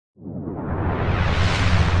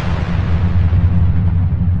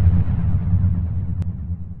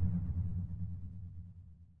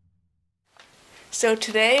So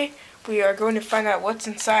today we are going to find out what's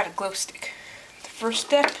inside a glow stick. The first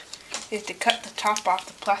step is to cut the top off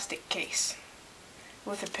the plastic case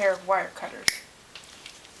with a pair of wire cutters.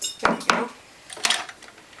 There we go.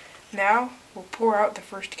 Now we'll pour out the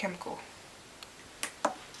first chemical.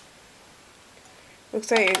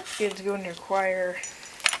 Looks like it's going to require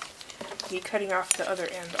the cutting off the other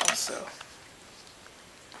end also.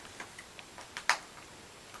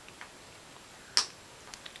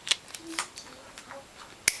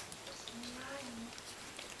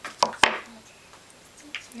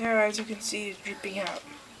 Now, as you can see, it's dripping out.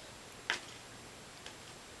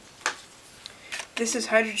 This is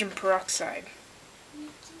hydrogen peroxide.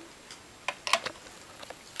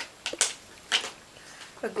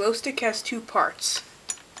 A glow stick has two parts.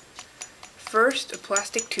 First, a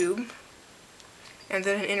plastic tube, and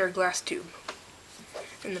then an inner glass tube.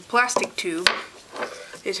 In the plastic tube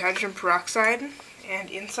is hydrogen peroxide, and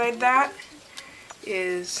inside that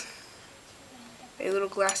is a little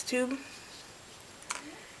glass tube.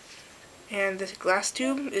 And this glass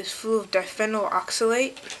tube is full of diphenyl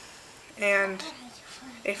oxalate and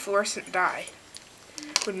a fluorescent dye.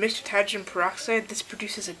 When mixed with hydrogen peroxide, this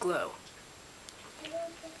produces a glow.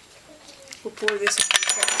 We'll pour this into the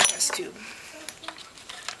second test tube.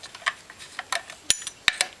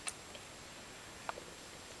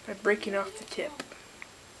 By breaking off the tip.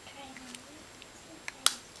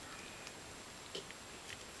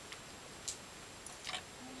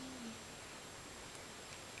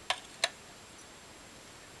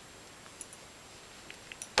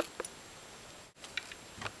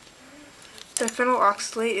 Diphenyl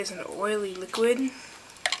oxalate is an oily liquid,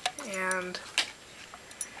 and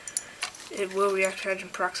it will react with hydrogen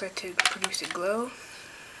peroxide to produce a glow.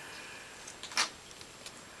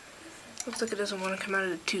 Looks like it doesn't want to come out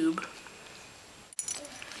of the tube.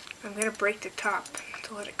 I'm going to break the top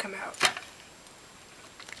to let it come out.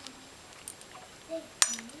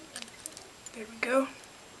 There we go.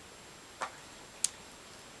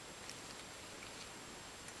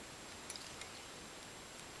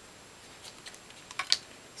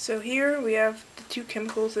 So here we have the two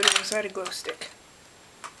chemicals that are inside a glow stick.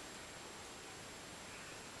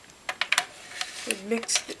 When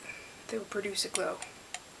mixed, they will produce a glow.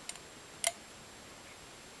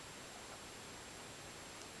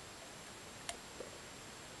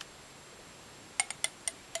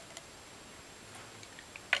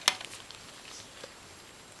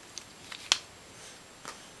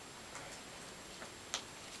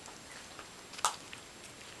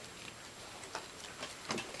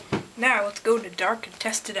 Now let's go to dark and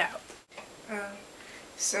test it out.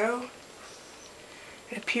 So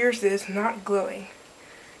it appears that it's not glowing.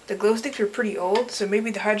 The glow sticks are pretty old, so maybe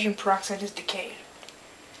the hydrogen peroxide is decayed.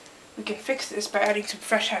 We can fix this by adding some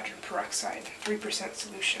fresh hydrogen peroxide, 3%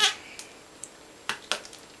 solution.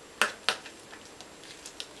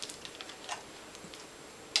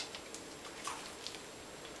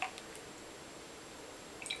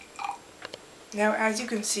 Now, as you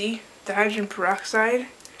can see, the hydrogen peroxide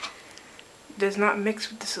does not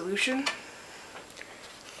mix with the solution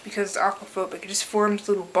because it's aquaphobic. It just forms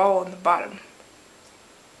a little ball in the bottom.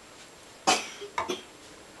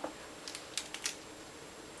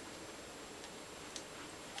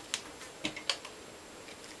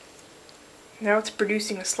 Now it's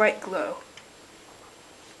producing a slight glow,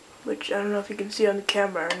 which I don't know if you can see on the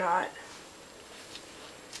camera or not.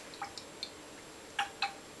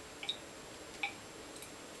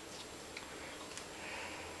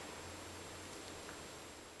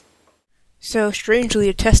 So strangely,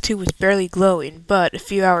 the test tube was barely glowing, but a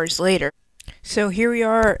few hours later. So here we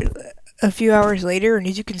are a few hours later, and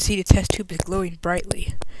as you can see, the test tube is glowing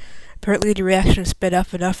brightly. Apparently the reaction sped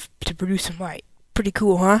up enough to produce some light. Pretty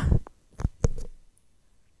cool, huh?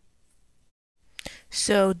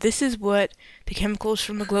 So this is what the chemicals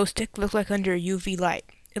from the glow stick look like under a UV light.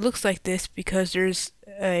 It looks like this because there's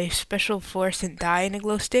a special fluorescent dye in a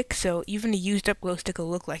glow stick, so even a used up glow stick will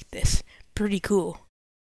look like this. Pretty cool.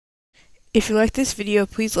 If you like this video,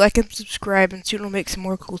 please like and subscribe, and soon we'll make some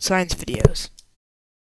more cool science videos.